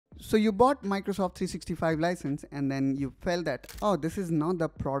So you bought Microsoft 365 license and then you felt that, oh, this is not the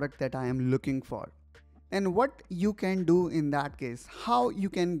product that I am looking for. And what you can do in that case, how you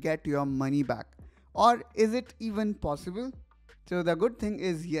can get your money back, or is it even possible? So the good thing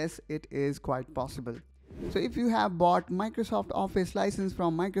is, yes, it is quite possible. So if you have bought Microsoft Office license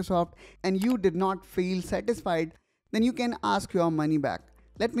from Microsoft and you did not feel satisfied, then you can ask your money back.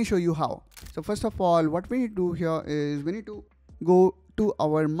 Let me show you how. So first of all, what we need to do here is we need to go to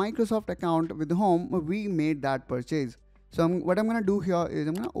our Microsoft account with whom we made that purchase. So what I'm gonna do here is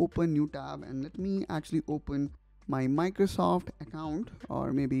I'm gonna open new tab, and let me actually open my Microsoft account,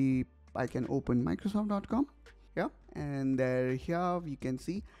 or maybe I can open Microsoft.com. Yeah, and there here you can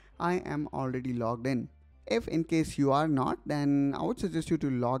see I am already logged in. If in case you are not, then I would suggest you to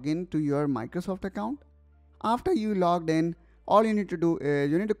log in to your Microsoft account. After you logged in, all you need to do is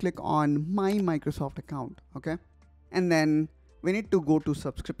you need to click on my Microsoft account, okay? And then we need to go to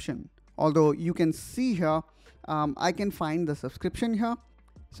subscription. Although you can see here, I can find the subscription here.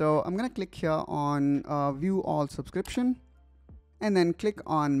 So I'm gonna click here on view all subscription and then click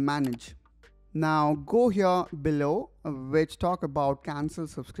on manage. Now go here below which talk about cancel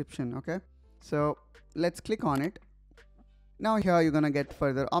subscription, okay? So let's click on it. Now here you're gonna get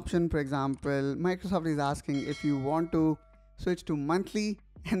further option. For example, Microsoft is asking if you want to switch to monthly,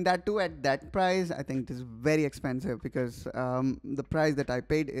 and that too at that price. I think it is very expensive because the price that I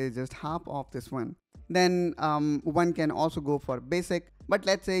paid is just half of this one. Then one can also go for basic, but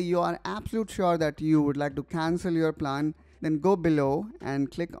let's say you are absolute sure that you would like to cancel your plan, then go below and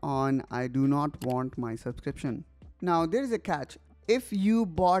click on I do not want my subscription. Now there is a catch. If you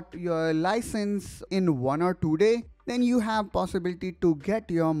bought your license in 1 or 2 days, then you have possibility to get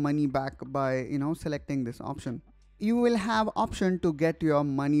your money back by selecting this option. You will have option to get your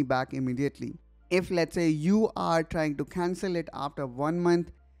money back immediately. If let's say you are trying to cancel it after 1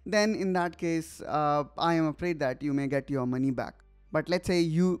 month, then in that case I am afraid that you may get your money back. But let's say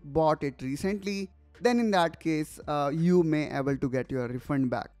you bought it recently, then in that case you may able to get your refund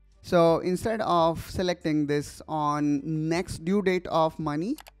back. So instead of selecting this on next due date of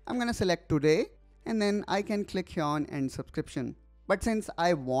money, I'm gonna select today, and then I can click here on end subscription. But since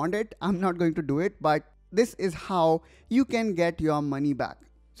I want it, I'm not going to do it, but this is how you can get your money back.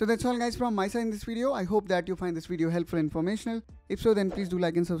 So that's all guys from my side in this video. I hope that you find this video helpful and informational. If so, then please do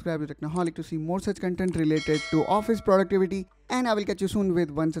like and subscribe to Technoholic to see more such content related to office productivity. And I will catch you soon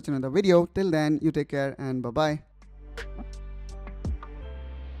with one such another video. Till then, you take care and bye-bye.